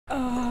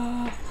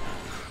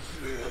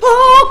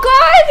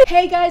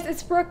Hey guys,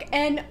 it's Brooke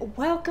and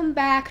welcome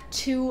back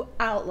to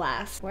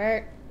Outlast.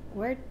 Where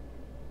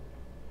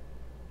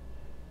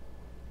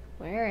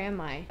am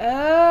I?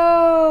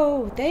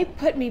 Oh, they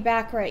put me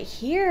back right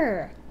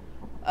here.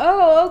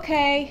 Oh,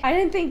 okay. I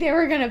didn't think they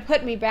were gonna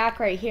put me back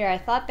right here. I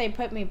thought they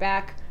put me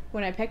back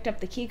when I picked up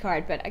the key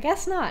card, but I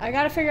guess not. I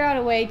gotta figure out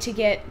a way to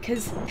get,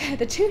 because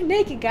the two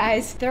naked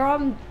guys, they're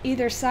on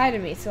either side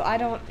of me, so I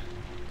don't...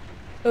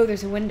 Oh,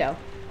 there's a window.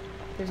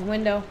 There's a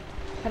window.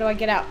 How do I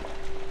get out?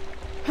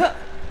 Huh.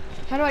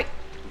 How do I...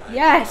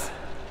 Yes!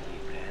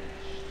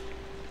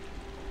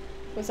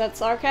 Was that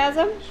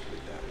sarcasm?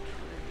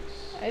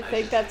 I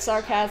think that's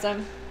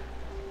sarcasm.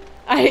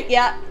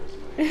 Yeah.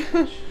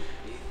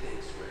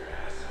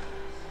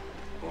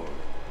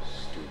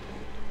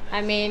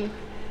 I mean...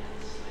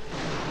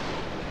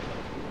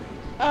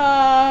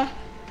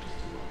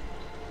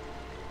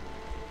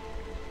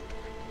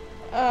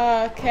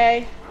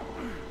 Okay.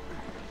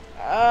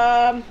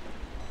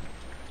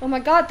 Oh my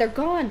god, they're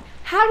gone.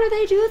 How do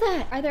they do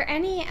that? Are there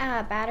any,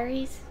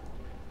 batteries?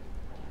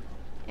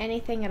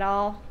 Anything at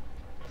all?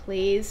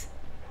 Please?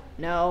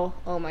 No.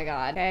 Oh my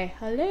god. Okay,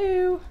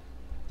 hello?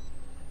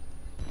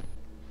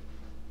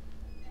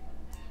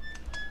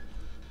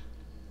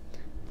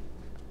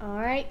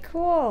 Alright,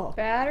 cool.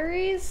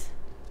 Batteries?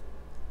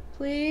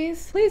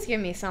 Please? Please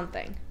give me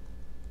something.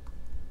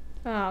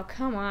 Oh,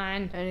 come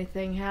on.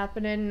 Anything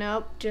happening?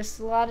 Nope. Just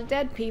a lot of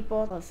dead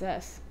people. What's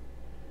this?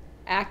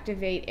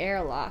 Activate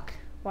airlock.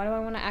 Why do I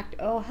want to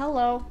oh,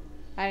 hello.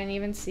 I didn't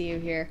even see you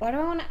here. Why do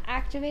I want to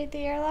activate the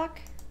airlock?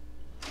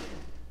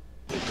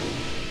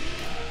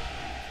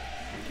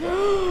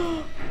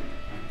 Oh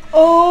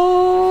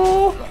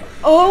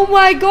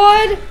my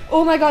god.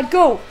 Oh my god,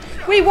 go.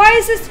 Wait, why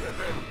is this?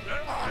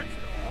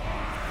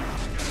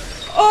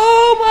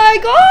 Oh my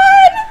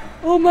god.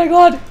 Oh my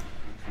god.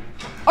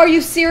 Are you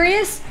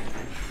serious?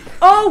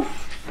 Oh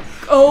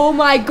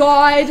my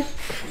god.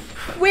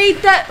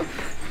 Wait, that...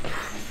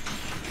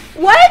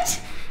 What?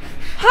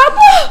 How?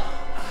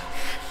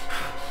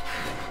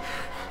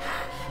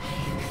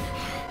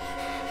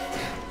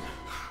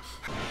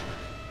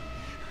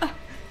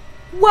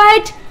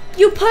 What?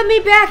 You put me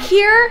back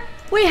here?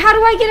 Wait, how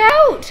do I get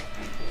out?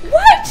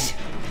 What?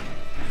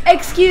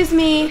 Excuse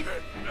me.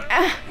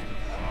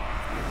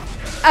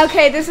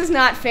 Okay, this is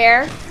not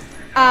fair.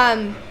 How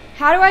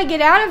do I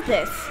get out of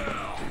this?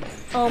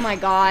 Oh my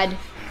god.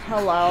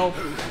 Hello.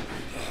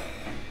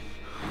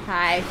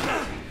 Hi.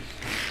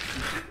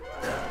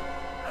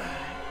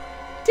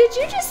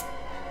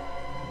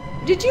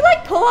 Did you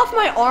like pull off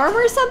my arm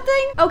or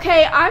something?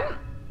 Okay,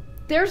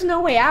 there's no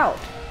way out.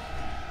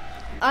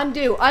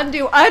 Undo,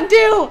 undo,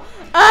 undo,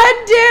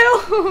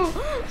 undo!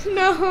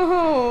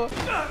 No.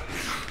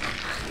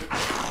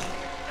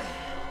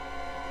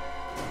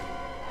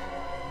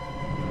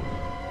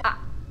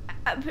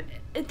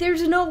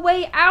 There's no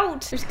way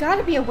out. There's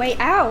gotta be a way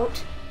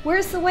out.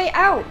 Where's the way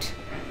out?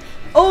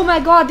 Oh my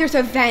god, there's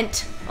a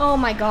vent. Oh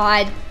my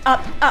god.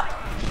 Up, up,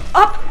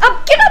 up,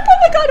 up, get up, oh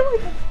my god, oh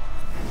my god.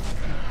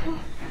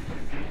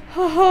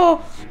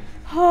 Oh,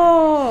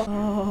 oh,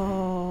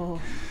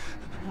 oh,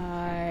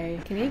 hi.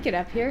 Can he get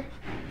up here?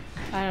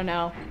 I don't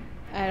know.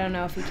 I don't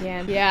know if he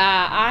can.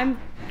 Yeah, I'm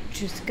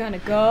just gonna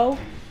go.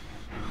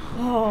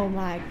 Oh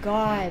my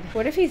god.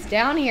 What if he's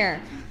down here?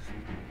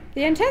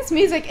 The intense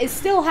music is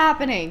still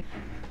happening.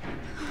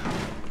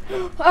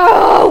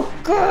 Oh,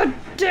 god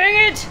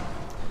dang it.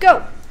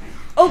 Go.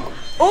 Oh,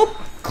 oh,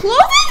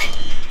 close it.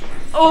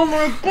 Oh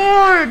my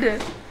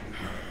god.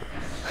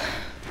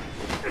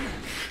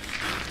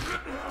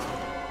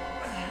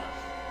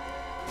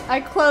 I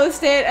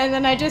closed it and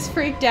then I just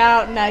freaked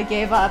out and I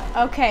gave up.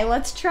 Okay,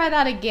 let's try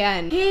that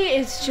again. He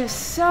is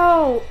just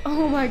so,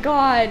 oh my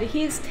god,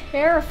 he's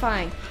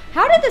terrifying.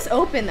 How did this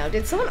open though?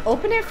 Did someone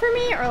open it for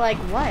me or like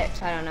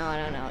what? I don't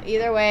know.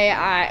 Either way,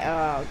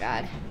 oh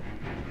god.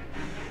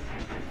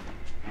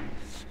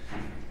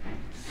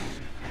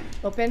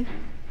 Open.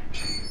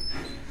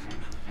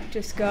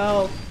 Just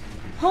go.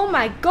 Oh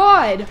my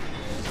god.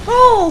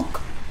 Oh!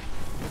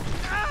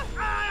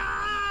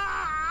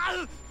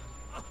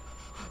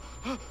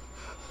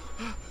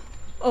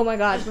 Oh my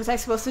god, was I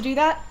supposed to do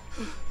that?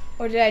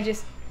 Or did I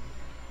just...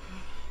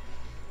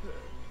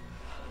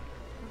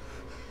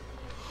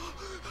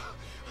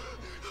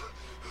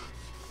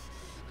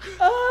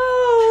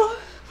 Oh!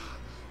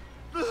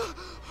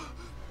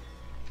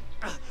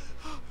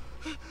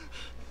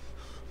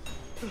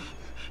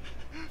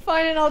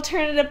 Find an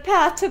alternative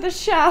path to the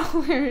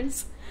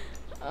showers.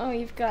 Oh,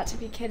 you've got to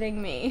be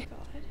kidding me.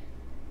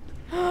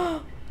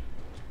 God.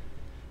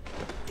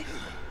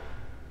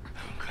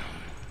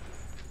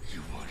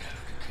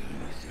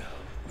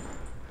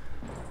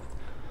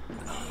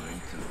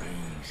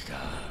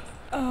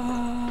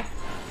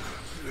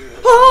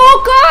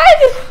 Oh god!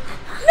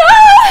 No!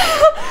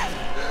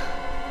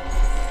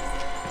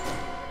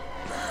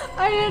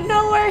 I didn't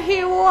know where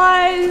he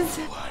was.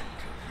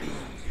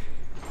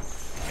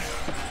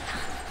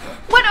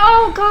 What?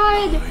 Oh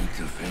god!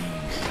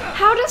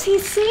 How does he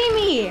see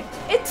me?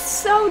 It's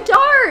so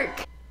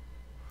dark.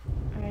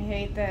 I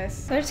hate hate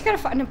this. So I just gotta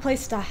find a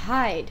place to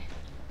hide.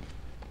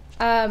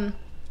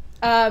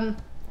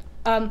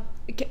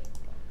 Okay.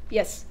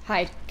 Yes,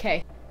 hide.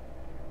 Okay.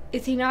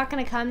 Is he not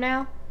gonna come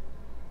now?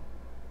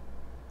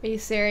 Are you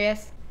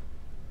serious?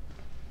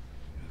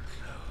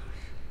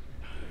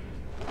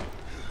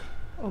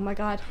 Oh my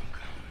god.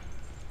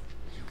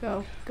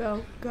 Go,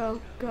 go,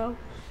 go, go.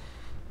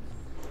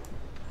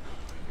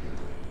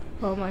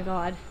 Oh my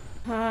god.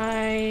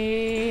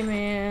 Hi,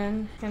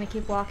 man. Gonna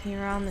keep walking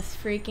around this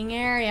freaking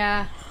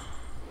area.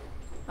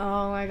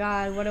 Oh my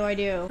god, what do I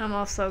do? I'm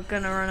also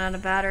gonna run out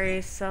of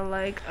batteries, so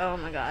like, oh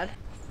my god.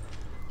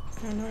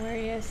 I don't know where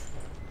he is.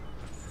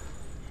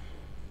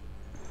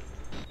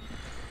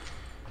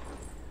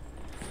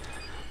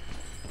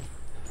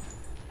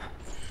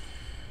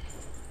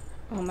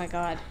 Oh my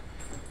god.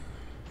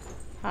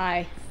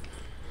 Hi.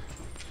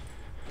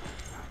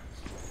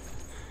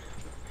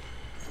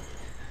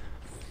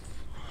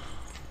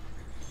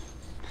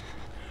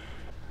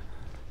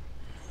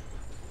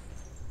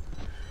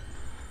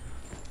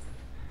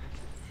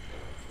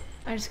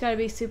 I just gotta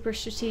be super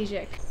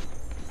strategic.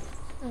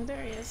 Oh,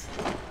 there he is.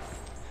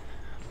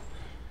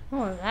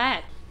 What was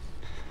that?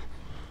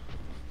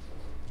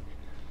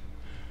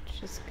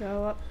 Just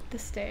go up the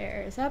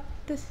stairs. Up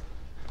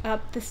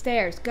the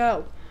stairs.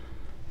 Go.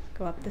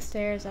 Go up the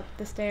stairs, up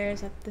the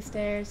stairs, up the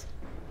stairs.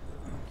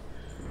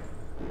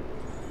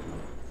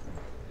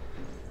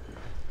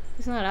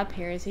 He's not up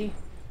here, is he?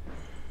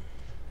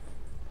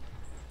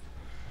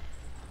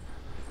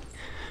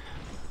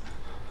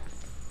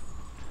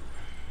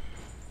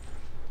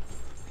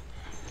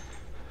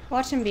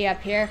 Watch him be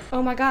up here.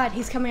 Oh my god,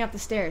 he's coming up the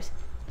stairs.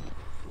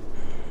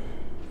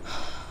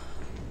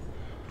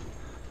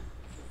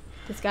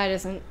 This guy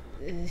doesn't...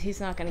 he's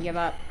not gonna give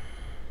up.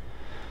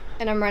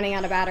 And I'm running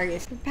out of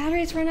batteries. The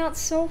batteries run out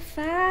so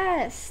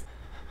fast.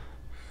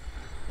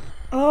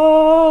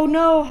 Oh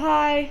no,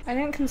 hi. I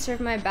didn't conserve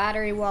my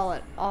battery well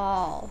at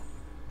all.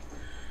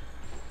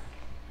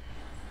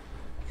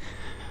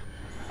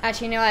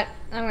 Actually, you know what?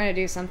 I'm gonna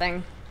do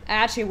something. I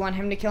actually want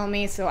him to kill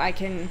me so I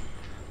can...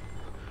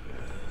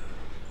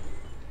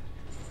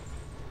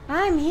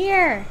 I'm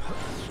here!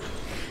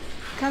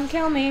 Come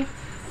kill me.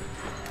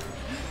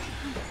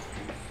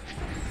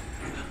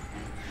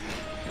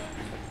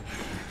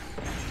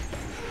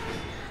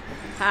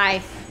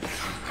 Hi.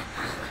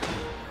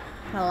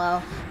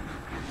 Hello.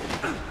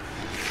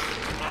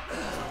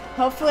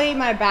 Hopefully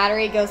my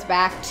battery goes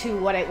back to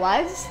what it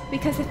was,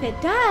 because if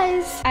it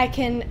does, I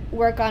can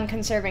work on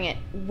conserving it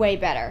way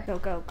better. Go,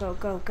 go, go,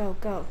 go, go,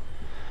 go.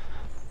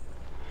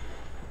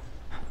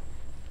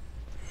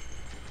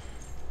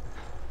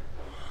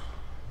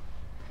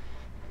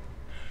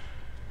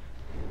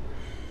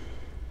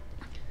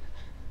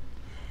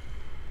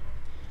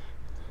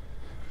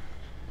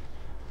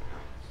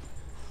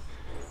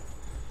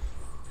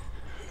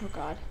 Oh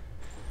god.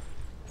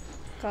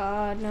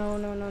 God, no,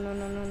 no, no, no,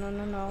 no, no, no,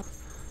 no, no.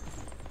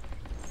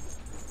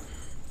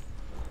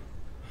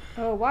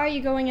 Oh, why are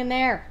you going in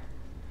there?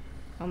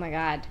 Oh my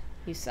god,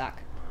 you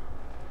suck.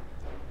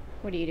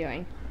 What are you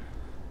doing?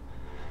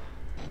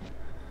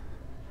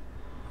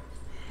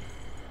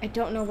 I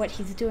don't know what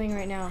he's doing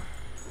right now.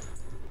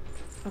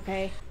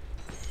 Okay.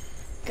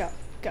 Go,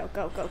 go,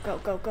 go, go, go,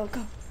 go, go,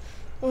 go.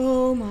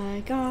 Oh my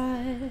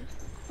god.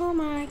 Oh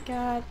my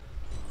god.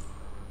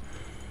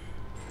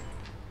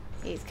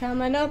 He's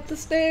coming up the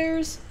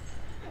stairs.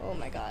 Oh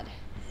my god.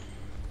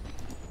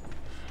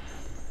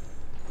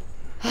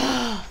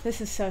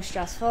 This is so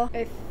stressful.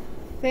 I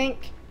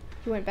think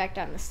he went back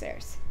down the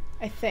stairs.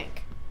 I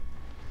think.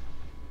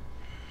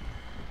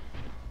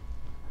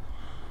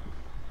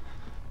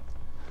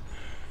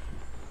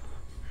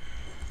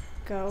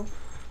 Go.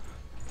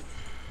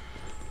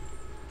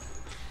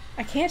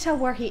 I can't tell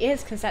where he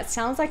is because that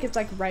sounds like it's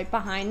like right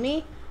behind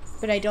me,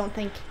 but I don't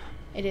think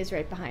it is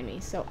right behind me,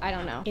 so I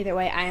don't know. Either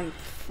way, I am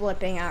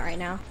flipping out right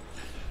now.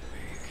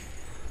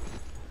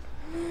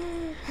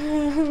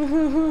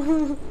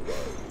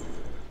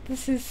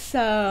 This is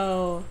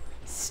so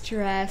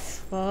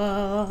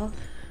stressful.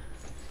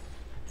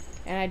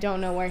 And I don't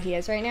know where he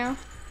is right now.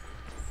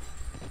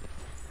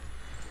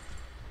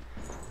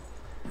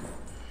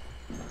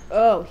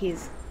 Oh,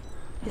 he's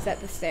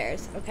at the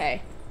stairs.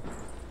 Okay.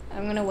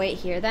 I'm gonna wait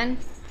here then.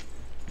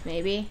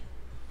 Maybe.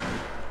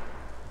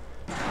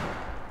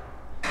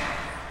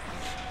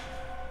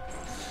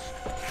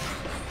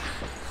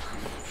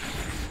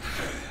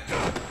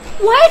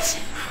 What?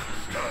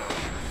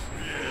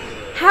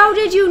 How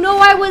did you know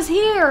I was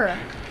here?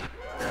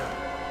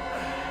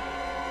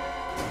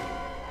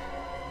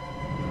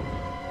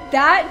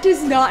 That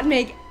does not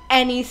make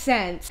any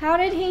sense. How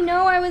did he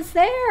know I was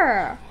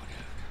there?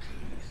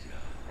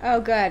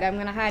 Oh good, I'm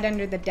gonna hide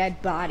under the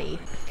dead body.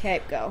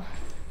 Okay, go.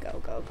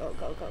 Go, go, go,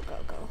 go, go, go,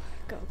 go.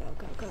 Go, go,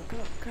 go, go, go,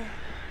 go.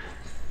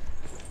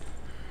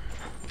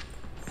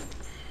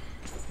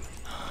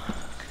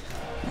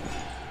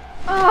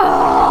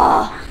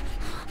 Oh!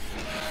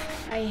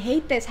 I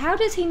hate this. How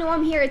does he know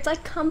I'm here? It's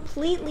like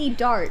completely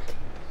dark.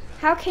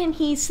 How can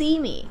he see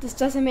me? This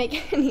doesn't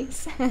make any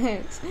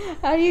sense.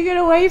 How do you get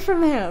away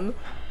from him?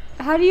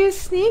 How do you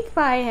sneak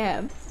by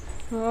him?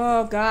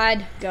 Oh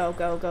God. Go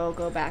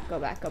back.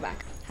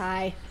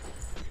 Hi.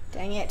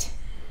 Dang it.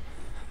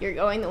 You're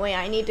going the way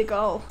I need to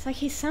go. It's like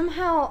he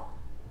somehow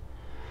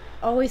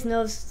always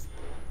knows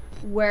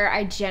where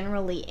I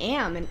generally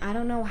am, and I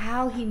don't know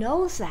how he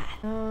knows that.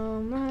 Oh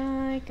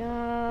my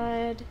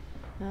God.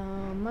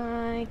 Oh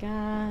my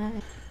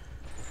God.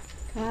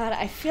 God,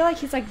 I feel like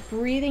he's like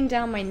breathing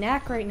down my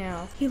neck right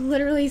now. He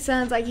literally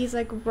sounds like he's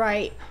like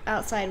right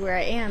outside where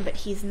I am, but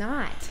he's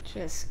not.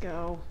 Just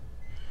go.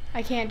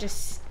 I can't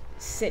just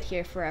sit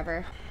here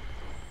forever.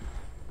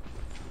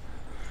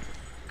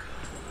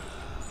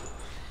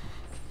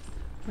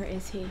 Where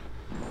is he?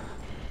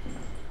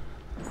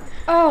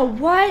 Oh,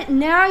 what?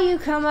 Now you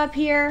come up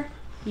here?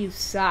 You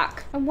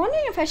suck. I'm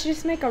wondering if I should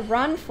just make a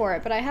run for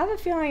it, but I have a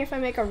feeling if I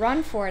make a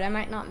run for it, I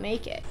might not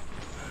make it.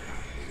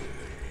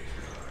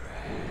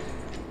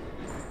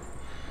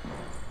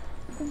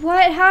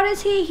 What? How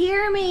does he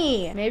hear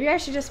me? Maybe I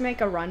should just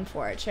make a run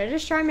for it. Should I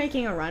just try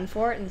making a run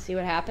for it and see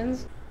what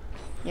happens?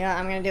 Yeah,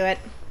 I'm gonna do it.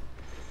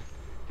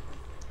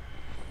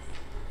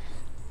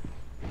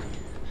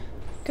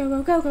 Go.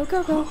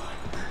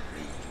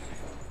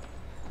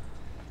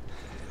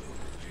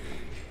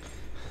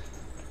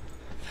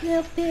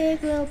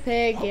 Little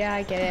pig, yeah,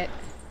 I get it.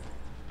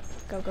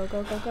 Go.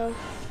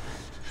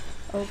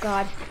 Oh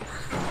God.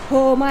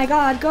 Oh my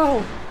God,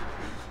 go!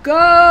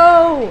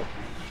 Go!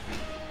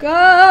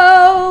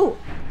 Go!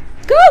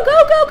 Go!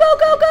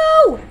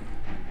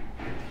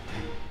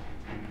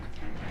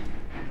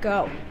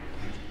 Go.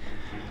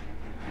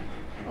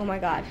 Oh my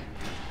God.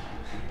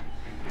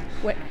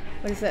 What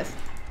is this?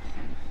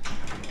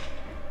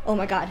 Oh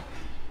my God.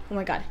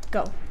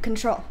 Go.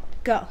 Control.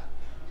 Go.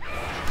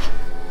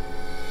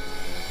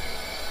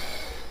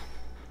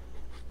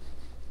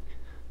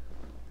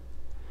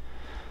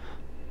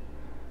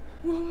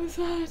 What was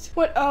that?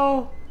 What?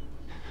 Oh.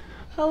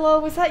 Hello,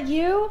 was that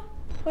you?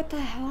 What the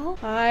hell?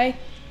 Hi.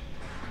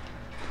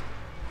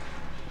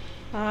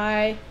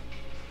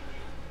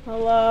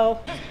 Hello.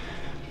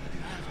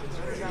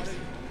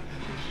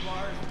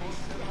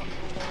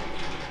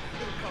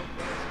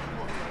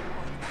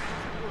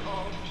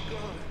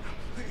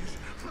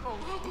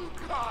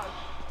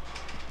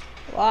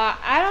 Well,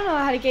 I don't know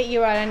how to get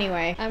you out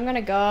anyway. I'm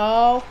gonna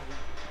go.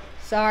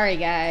 Sorry,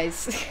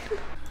 guys.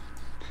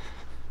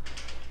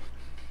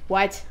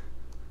 What?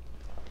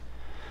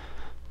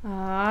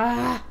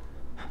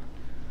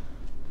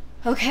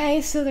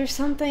 Okay, so there's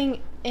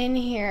something in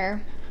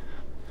here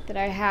that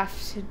I have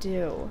to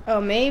do. Oh,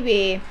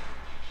 maybe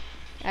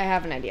I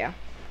have an idea.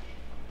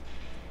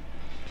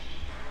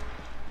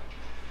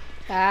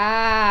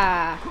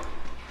 Ah,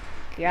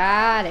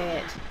 got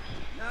it.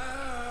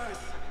 Nurse,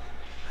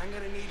 I'm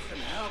gonna need some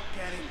help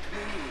getting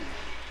clean.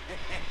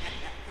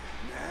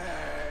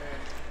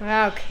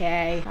 Nurse.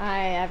 Okay.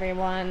 Hi,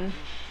 everyone.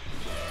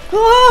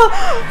 Oh!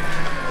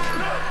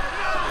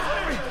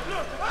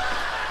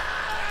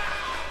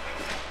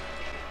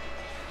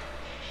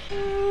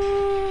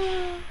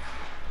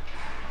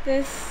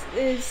 This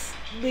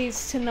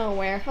leads to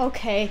nowhere.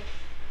 Okay.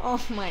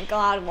 Oh my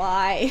God,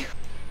 why?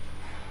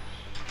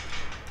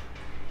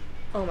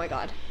 Oh my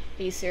God.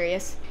 Are you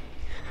serious?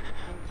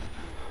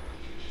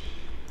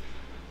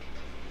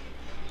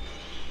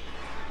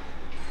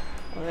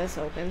 Oh, this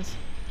opens.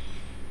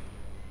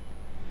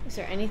 Is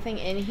there anything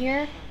in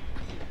here?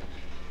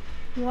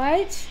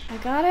 What? I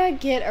gotta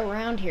get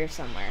around here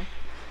somewhere.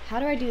 How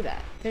do I do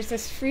that? There's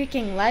this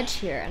freaking ledge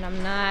here and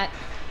I'm not...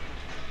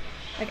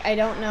 Like, I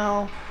don't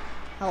know...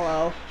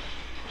 Hello.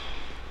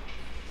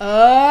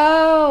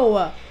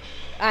 Oh!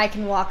 I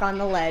can walk on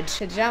the ledge.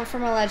 To jump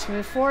from a ledge,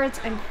 move forwards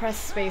and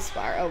press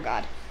spacebar. Oh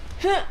God.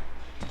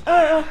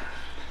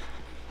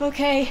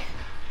 Okay.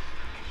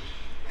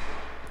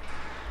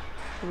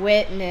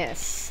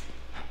 Witness.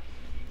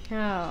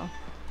 Oh.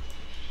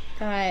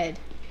 Good.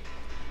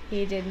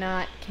 He did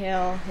not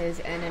kill his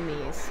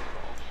enemies.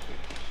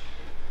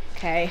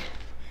 Okay.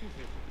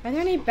 Are there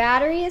any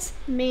batteries?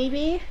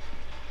 Maybe?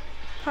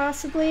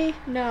 Possibly?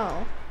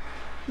 No.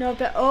 No,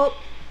 but oh,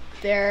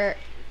 there.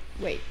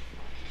 Wait.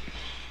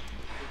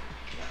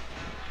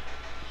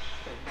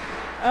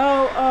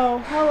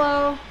 Oh,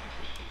 hello.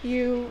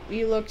 You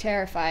look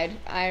terrified.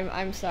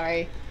 I'm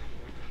sorry.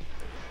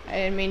 I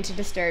didn't mean to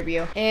disturb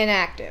you.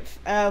 Inactive.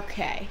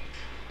 Okay.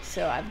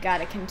 So I've got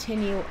to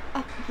continue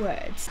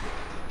upwards.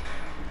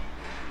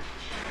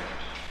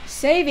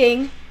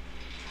 Saving?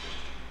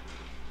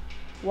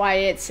 Why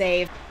did it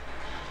save?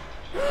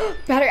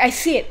 Battery, I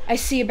see it. I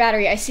see a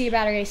battery.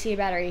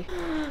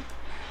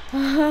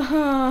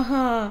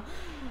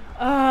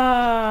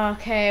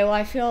 Okay, well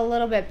I feel a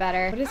little bit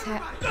better. What is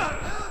happening?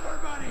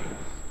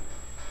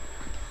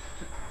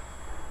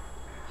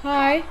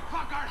 Hi.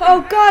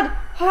 Oh God.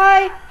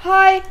 Hi.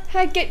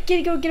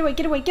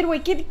 Get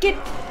away.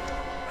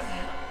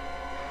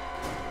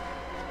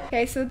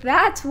 Okay, so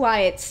that's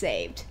why it's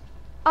saved.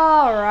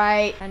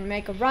 Alright. And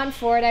make a run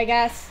for it, I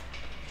guess.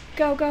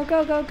 Go.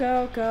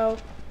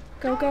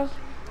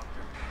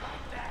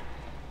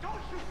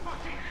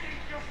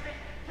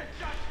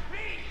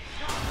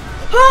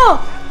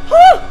 Oh!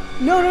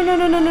 No, no, no,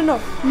 no, no, no, no.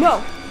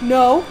 No,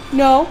 no,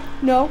 no,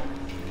 no.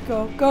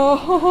 Go,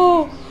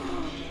 go.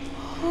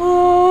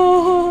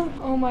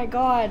 Oh my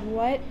god,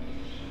 what?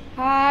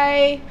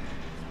 Hi.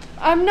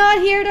 I'm not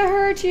here to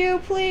hurt you.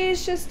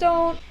 Please, just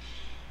don't.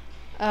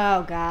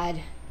 Oh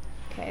god.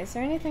 Okay, is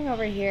there anything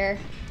over here?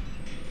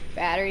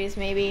 Batteries,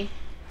 maybe?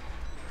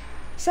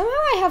 Somehow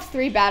I have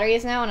 3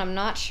 batteries now, and I'm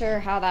not sure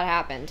how that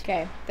happened.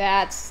 Okay,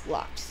 that's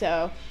locked,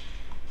 so...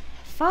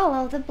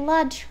 Follow the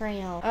blood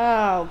trail.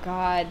 Oh,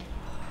 God.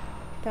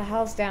 What the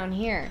hell's down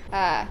here?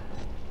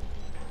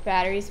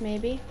 Batteries,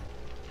 maybe?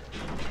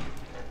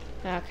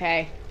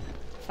 Okay,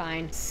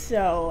 fine.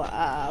 So,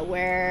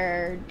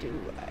 where do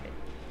I...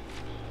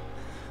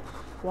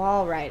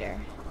 Wall Rider.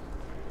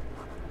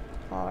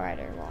 Wall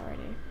Rider, Wall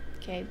Rider.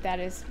 Okay, that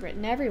is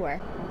written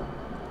everywhere.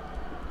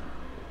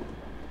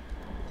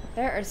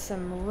 There are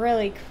some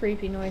really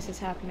creepy noises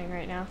happening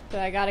right now.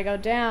 But I gotta go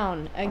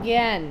down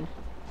again.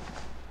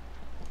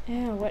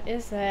 Ew, what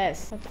is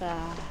this? What the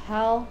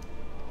hell?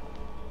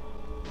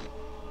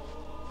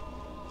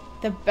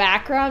 The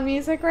background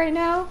music right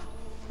now?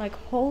 Like,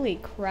 holy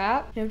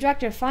crap. The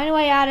objective, find a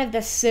way out of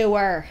the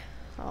sewer.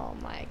 Oh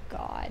my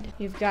god.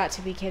 You've got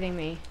to be kidding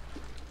me.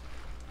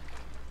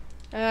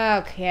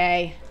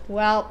 Okay.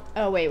 Well,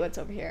 oh wait, what's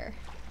over here?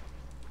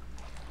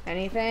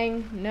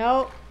 Anything?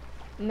 Nope.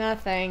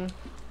 Nothing.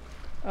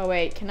 Oh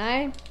wait, can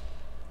I?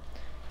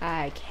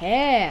 I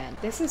can.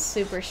 This is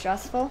super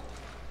stressful.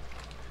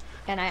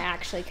 And I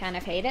actually kind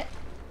of hate it.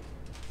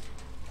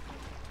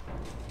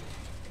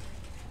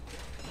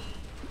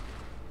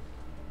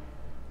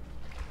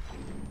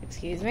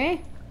 Excuse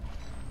me?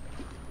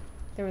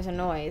 There was a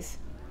noise.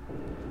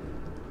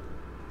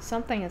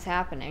 Something is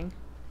happening.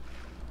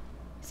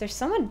 Is there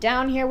someone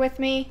down here with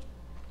me?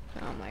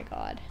 Oh my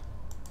god.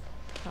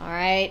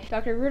 Alright.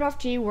 Dr. Rudolph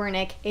G.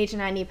 Wernick, age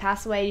 90,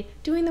 passed away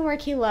doing the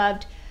work he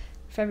loved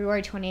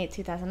February 28,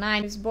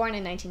 2009. He was born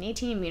in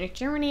 1918 in Munich,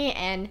 Germany,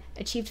 and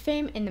achieved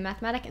fame in the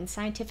mathematic and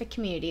scientific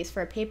communities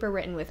for a paper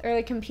written with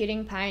early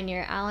computing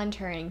pioneer Alan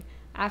Turing.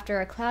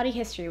 After a cloudy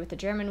history with the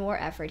German war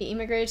effort, he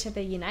immigrated to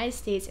the United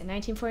States in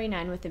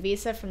 1949 with a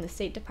visa from the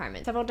State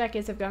Department. Several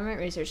decades of government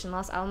research in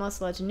Los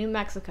Alamos led to New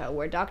Mexico,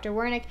 where Dr.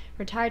 Wernick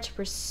retired to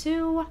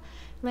pursue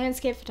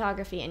landscape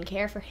photography and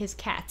care for his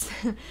cats.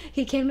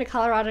 He came to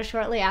Colorado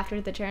shortly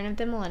after the turn of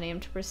the millennium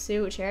to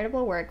pursue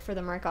charitable work for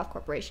the Murkoff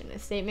Corporation. A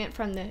statement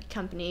from the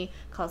company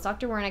calls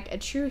Dr. Wernick a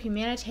true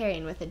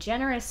humanitarian with a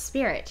generous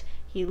spirit.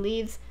 He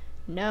leaves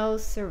no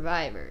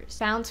survivors.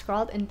 Found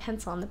scrawled in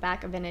pencil on the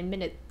back of an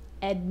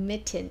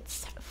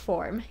admittance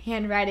form.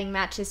 Handwriting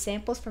matches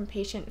samples from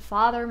patient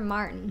Father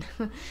Martin.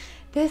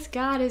 This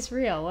God is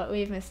real. What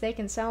we've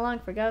mistaken so long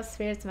for ghosts,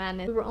 spirits,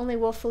 madness. We were only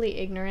woefully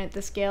ignorant.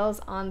 The scales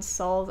on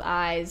soul's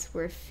eyes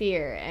were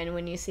fear, and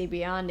when you see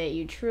beyond it,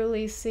 you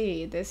truly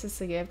see. This is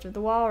the gift of the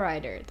Wall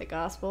Rider, the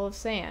gospel of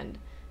sand.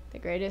 The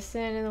greatest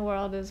sin in the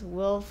world is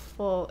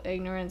willful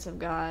ignorance of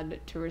God,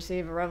 to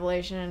receive a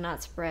revelation and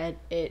not spread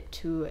it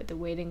to the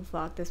waiting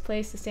flock. This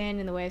place to stand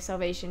in the way of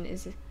salvation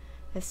is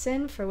a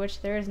sin for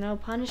which there is no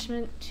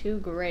punishment too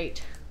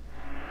great.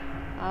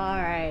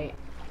 Alright.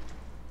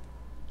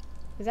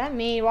 Is that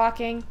me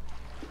walking?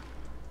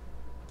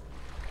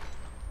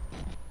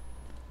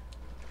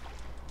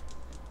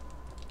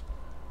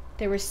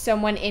 There was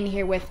someone in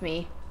here with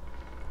me.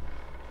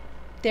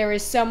 There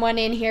is someone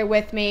in here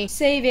with me.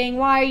 Saving!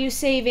 Why are you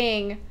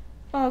saving?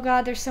 Oh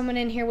god, there's someone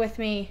in here with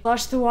me.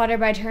 Flush the water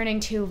by turning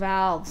 2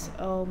 valves.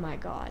 Oh my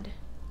god.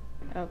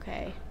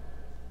 Okay.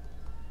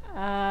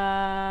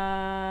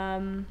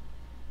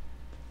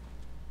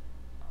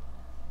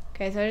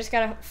 Okay, so I just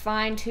gotta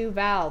find 2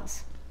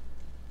 valves.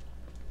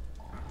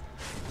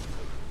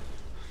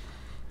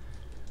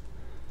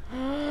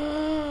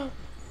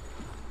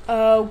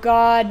 Oh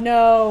god,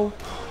 no.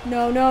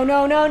 No, no,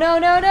 no, no, no,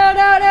 no, no, no,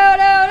 no,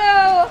 no,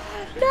 no.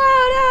 No,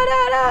 no,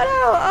 no, no,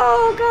 no.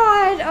 Oh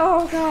god,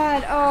 oh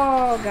god,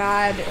 oh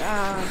god.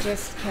 Oh,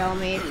 just kill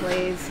me,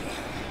 please.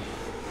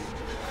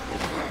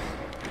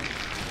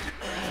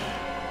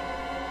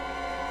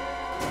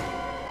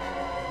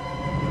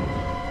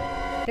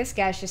 This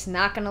guy's just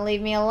not gonna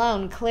leave me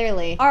alone,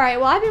 clearly. Alright,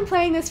 well, I've been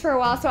playing this for a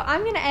while, so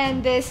I'm gonna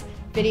end this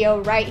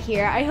video right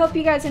here. I hope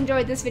you guys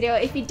enjoyed this video.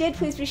 If you did,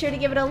 please be sure to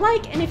give it a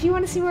like, and if you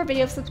want to see more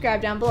videos,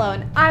 subscribe down below,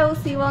 and I will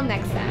see you all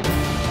next time.